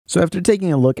So after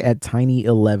taking a look at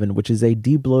Tiny11, which is a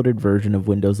debloated version of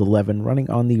Windows 11 running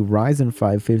on the Ryzen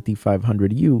 5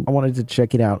 5500U, I wanted to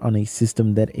check it out on a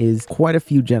system that is quite a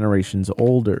few generations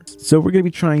older. So we're going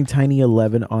to be trying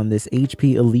Tiny11 on this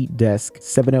HP Elitedesk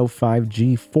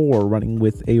 705G4 running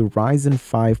with a Ryzen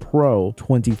 5 Pro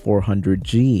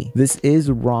 2400G. This is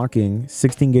rocking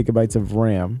 16 gigabytes of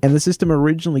RAM, and the system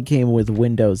originally came with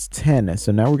Windows 10,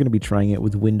 so now we're going to be trying it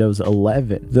with Windows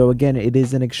 11. Though again, it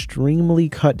is an extremely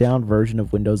cut down version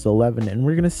of Windows 11, and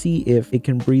we're going to see if it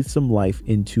can breathe some life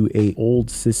into a old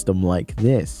system like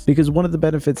this, because one of the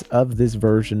benefits of this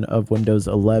version of Windows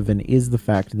 11 is the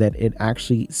fact that it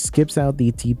actually skips out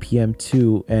the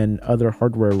TPM2 and other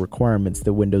hardware requirements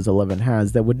that Windows 11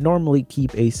 has that would normally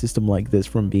keep a system like this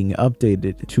from being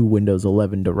updated to Windows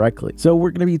 11 directly. So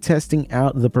we're going to be testing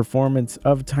out the performance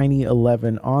of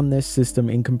Tiny11 on this system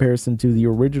in comparison to the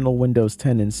original Windows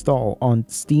 10 install on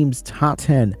Steam's top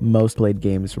 10 most played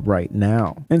games right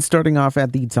now. And starting off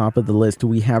at the top of the list,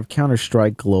 we have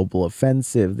Counter-Strike Global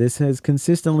Offensive. This has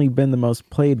consistently been the most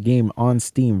played game on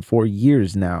Steam for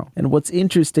years now. And what's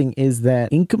interesting is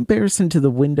that in comparison to the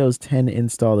Windows 10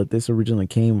 install that this originally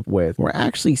came with, we're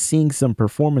actually seeing some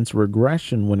performance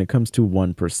regression when it comes to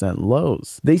 1%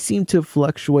 lows. They seem to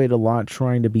fluctuate a lot,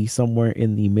 trying to be somewhere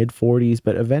in the mid 40s,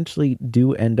 but eventually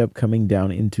do end up coming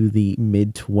down into the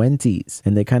mid 20s,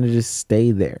 and they kind of just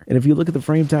stay there. And if you look at the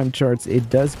frame time charts, it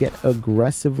does get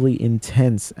aggressively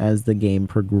intense as the game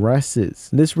progresses.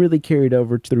 This really carried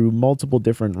over through multiple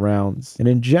different rounds, and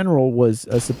in general was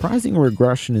a surprising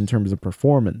regression in terms of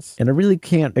performance. And I really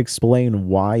can't explain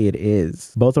why it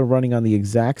is. Both are running on the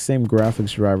exact same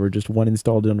graphics driver, just one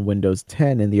installed on Windows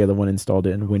 10 and the other one installed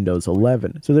in Windows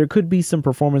 11. So there could be some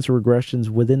performance regressions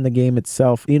within the game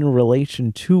itself in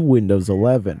relation to Windows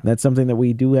 11. That's something that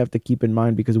we do have to keep in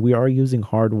mind, because we are using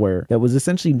hardware that was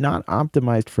essentially not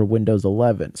optimized for Windows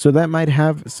 11. So that might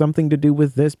have something to do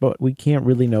with this, but we can't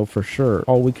really know for sure.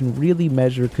 All we can really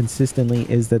measure consistently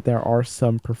is that there are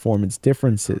some performance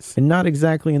differences, and not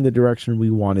exactly in the direction we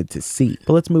wanted to see.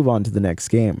 But let's move on to the next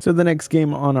game. So the next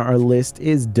game on our list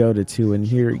is Dota 2, and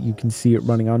here you can see it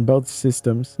running on both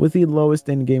systems with the lowest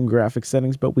in-game graphics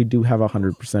settings, but we do have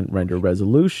 100% render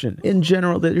resolution. In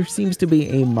general, there seems to be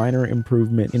a minor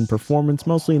improvement in performance,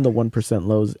 mostly in the 1%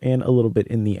 lows and a little bit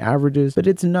in the averages, but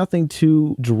it's nothing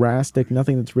too drastic,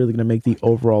 nothing that's really going to make the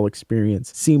overall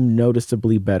experience seem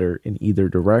noticeably better in either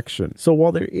direction. So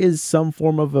while there is some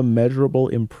form of a measurable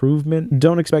improvement,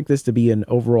 don't expect this to be an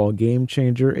overall game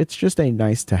changer. It's just a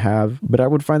nice to have, but I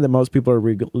would find that most people are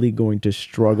really going to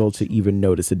struggle to even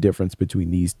notice a difference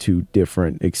between these two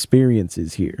different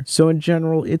experiences here. So in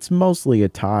general, it's mostly a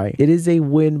tie. It is a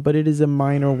win, but it is a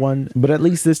minor one. But at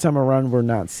least this time around, we're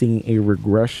not seeing a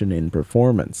regression in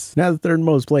performance. Now, the third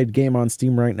most played game on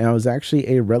Steam right now is actually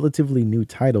a relatively new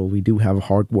title. We do have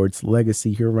Hogwarts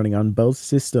Legacy here running on both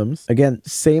systems. Again,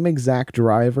 same exact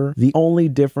driver. The only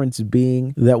difference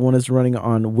being that one is running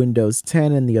on Windows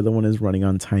 10 and the other one is running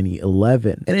on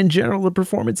Tiny11. And in general, the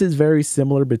performance is very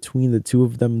similar between the two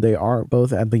of them. They are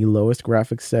both at the lowest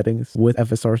graphics settings with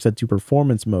FSR set to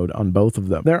performance mode on both of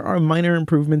them. There are minor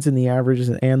improvements in the averages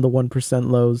and the 1%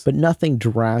 lows, but nothing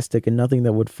drastic and nothing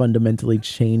that would fundamentally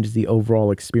change the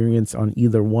overall experience on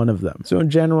either one of them. So in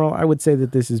general, I would say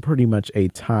that this is pretty much a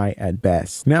tie at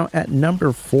best. Now at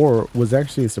number 4 was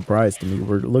actually a surprise to me.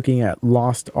 We're looking at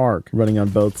Lost Ark running on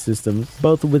both systems,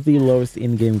 both with the lowest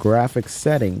in-game graphics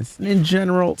settings. And in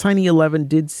general, Tiny11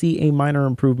 did see a minor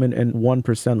improvement in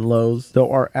 1% lows,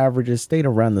 though our averages stayed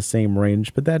around the same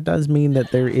range, but that does mean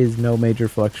that there is no major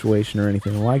fluctuation or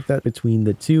anything like that between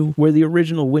the two. Where the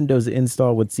original Windows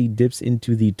install would see dips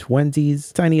into the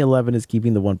 20s, Tiny11 is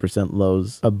keeping the 1%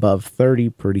 lows above 30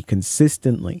 pretty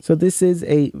consistently. So this is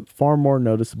a far more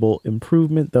noticeable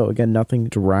improvement, though again, nothing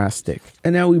drastic.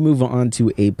 And now we move on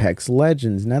to Apex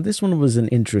Legends. Now this one was an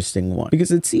interesting one,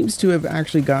 because it seems to have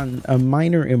actually gotten a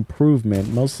minor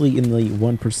improvement, mostly in the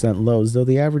 1% lows, though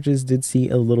the averages did see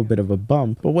a little bit of a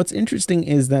bump. But what's interesting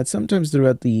is that sometimes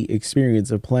throughout the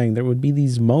experience of playing, there would be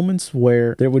these moments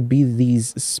where there would be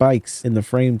these spikes in the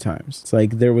frame times. It's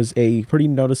like there was a pretty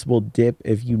noticeable dip,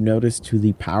 if you notice, to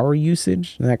the power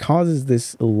usage, and that causes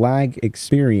this lag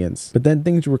experience. But then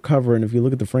things recover, and if you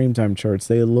look at the frame time charts,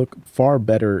 they look far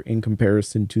better in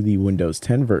comparison to the Windows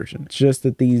 10 version. It's just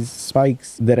that these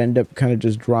spikes that end up kind of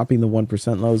just dropping the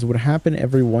 1% lows would happen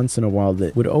every once in a while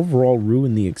that would overall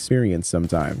ruin the experience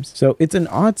sometimes. So it's an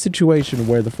odd situation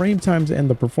where the frame times and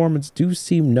the performance do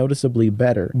seem noticeably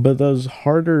better, but those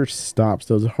harder stops,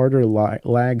 those harder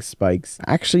lag spikes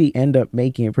actually end up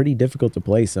making it pretty difficult to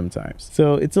play sometimes.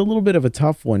 So it's a little bit of a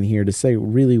tough one here to say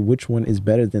really which one is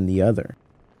better than the other.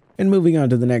 And moving on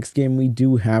to the next game, we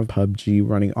do have PUBG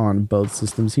running on both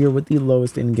systems here with the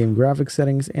lowest in-game graphics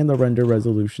settings and the render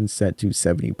resolution set to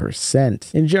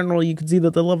 70%. In general, you can see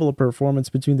that the level of performance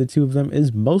between the two of them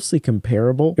is mostly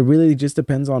comparable. It really just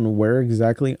depends on where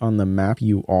exactly on the map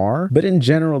you are, but in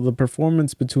general, the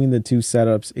performance between the two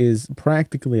setups is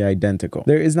practically identical.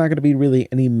 There is not going to be really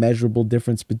any measurable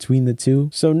difference between the two,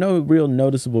 so no real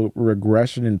noticeable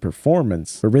regression in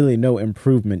performance, but really no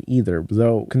improvement either,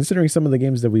 though considering some of the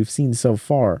games that we've seen so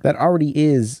far, that already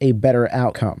is a better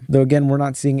outcome. Though again, we're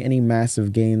not seeing any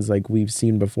massive gains like we've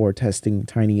seen before testing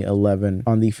Tiny11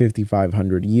 on the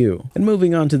 5500U. And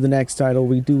moving on to the next title,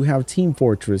 we do have Team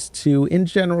Fortress 2. In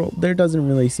general, there doesn't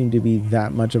really seem to be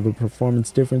that much of a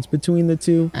performance difference between the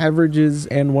two. Averages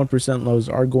and 1% lows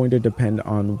are going to depend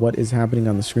on what is happening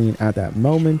on the screen at that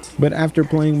moment, but after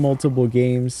playing multiple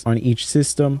games on each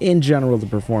system, in general, the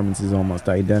performance is almost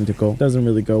identical. Doesn't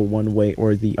really go one way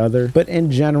or the other, but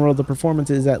in general, the performance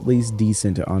is at least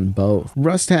decent on both.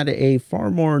 Rust had a far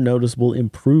more noticeable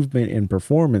improvement in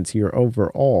performance here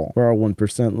overall, where our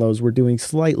 1% lows were doing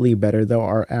slightly better, though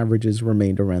our averages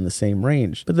remained around the same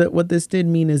range. But what this did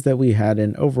mean is that we had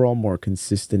an overall more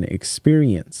consistent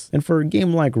experience. And for a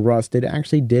game like Rust, it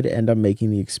actually did end up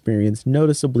making the experience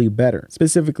noticeably better,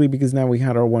 specifically because now we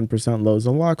had our 1% lows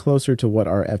a lot closer to what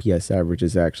our FPS average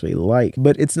is actually like.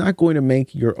 But it's not going to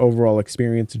make your overall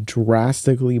experience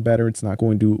drastically better. It's not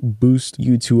going to boost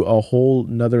you to a whole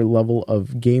nother level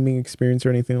of gaming experience or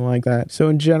anything like that. So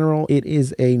in general, it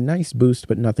is a nice boost,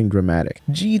 but nothing dramatic.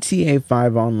 GTA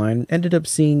 5 Online ended up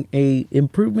seeing a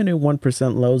improvement in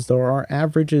 1% lows, though our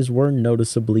averages were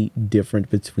noticeably different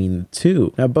between the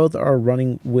two. Now both are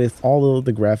running with all of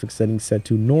the graphics settings set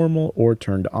to normal or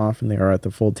turned off, and they are at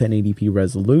the full 1080p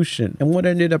resolution. And what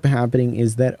ended up happening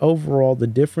is that overall the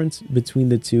difference between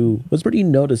the two was pretty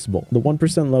noticeable. The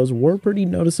 1% lows were pretty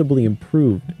noticeably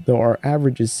improved, though our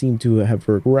averages seem to have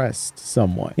regressed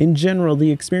somewhat. In general,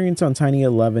 the experience on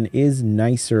Tiny11 is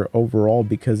nicer overall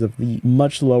because of the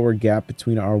much lower gap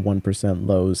between our 1%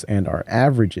 lows and our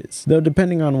averages. Though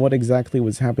depending on what exactly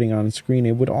was happening on screen,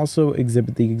 it would also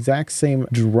exhibit the exact same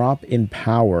drop in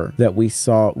power that we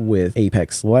saw with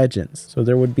Apex Legends. So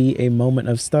there would be a moment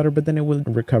of stutter, but then it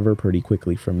would recover pretty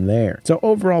quickly from there. So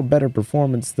overall better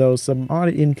performance, though some odd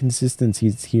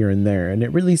inconsistencies here and there, and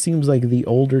it really seems like the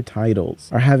older titles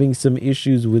are having some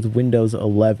issues with Windows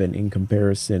 11 in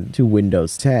comparison to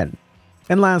Windows 10.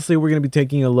 And lastly, we're going to be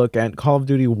taking a look at Call of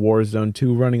Duty Warzone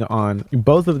 2 running on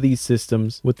both of these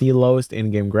systems with the lowest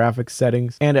in-game graphics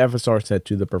settings and FSR set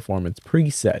to the performance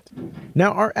preset.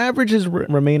 Now, our averages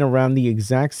remain around the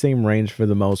exact same range for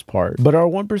the most part, but our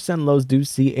 1% lows do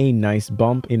see a nice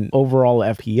bump in overall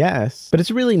FPS, but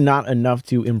it's really not enough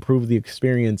to improve the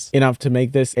experience enough to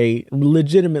make this a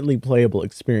legitimately playable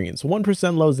experience.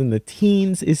 1% lows in the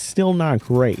teens is still not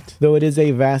great, though it is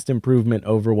a vast improvement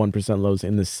over 1% lows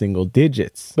in the single digits.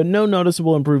 But no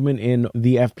noticeable improvement in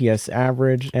the FPS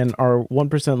average, and our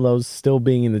 1% lows still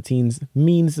being in the teens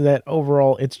means that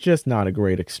overall it's just not a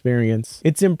great experience.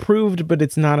 It's improved, but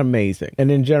it's not amazing.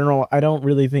 And in general, I don't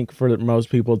really think for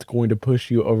most people it's going to push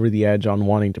you over the edge on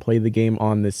wanting to play the game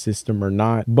on this system or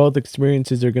not. Both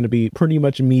experiences are going to be pretty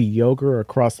much mediocre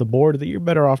across the board, that you're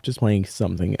better off just playing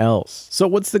something else. So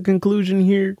what's the conclusion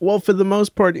here? Well, for the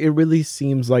most part, it really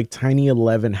seems like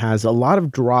Tiny11 has a lot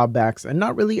of drawbacks and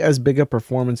not really as big a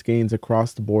performance gains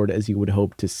across the board as you would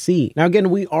hope to see. Now again,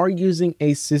 we are using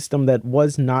a system that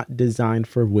was not designed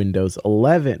for Windows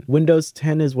 11. Windows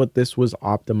 10 is what this was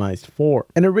optimized for.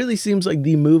 And it really seems like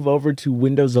the move over to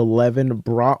Windows 11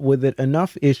 brought with it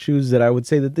enough issues that I would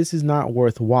say that this is not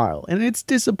worthwhile. And it's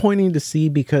disappointing to see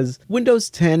because Windows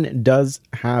 10 does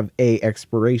have a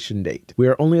expiration date. We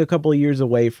are only a couple of years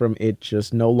away from it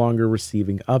just no longer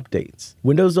receiving updates.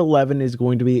 Windows 11 is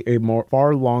going to be a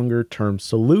far longer term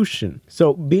solution.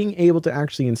 So being able to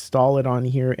actually install it on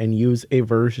here and use a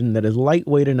version that is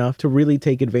lightweight enough to really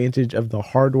take advantage of the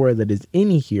hardware that is in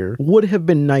here would have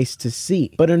been nice to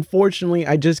see. But unfortunately,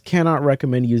 I just cannot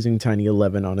recommend using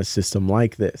Tiny11 on a system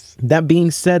like this. That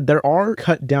being said, there are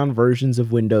cut down versions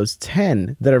of Windows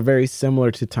 10 that are very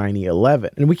similar to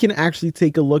Tiny11, and we can actually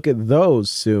take a look at those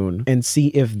soon and see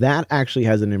if that actually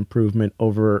has an improvement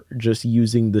over just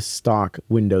using the stock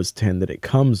Windows 10 that it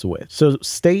comes with. So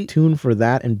stay tuned for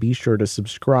that and be sure to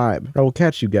subscribe. I will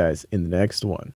catch you guys in the next one.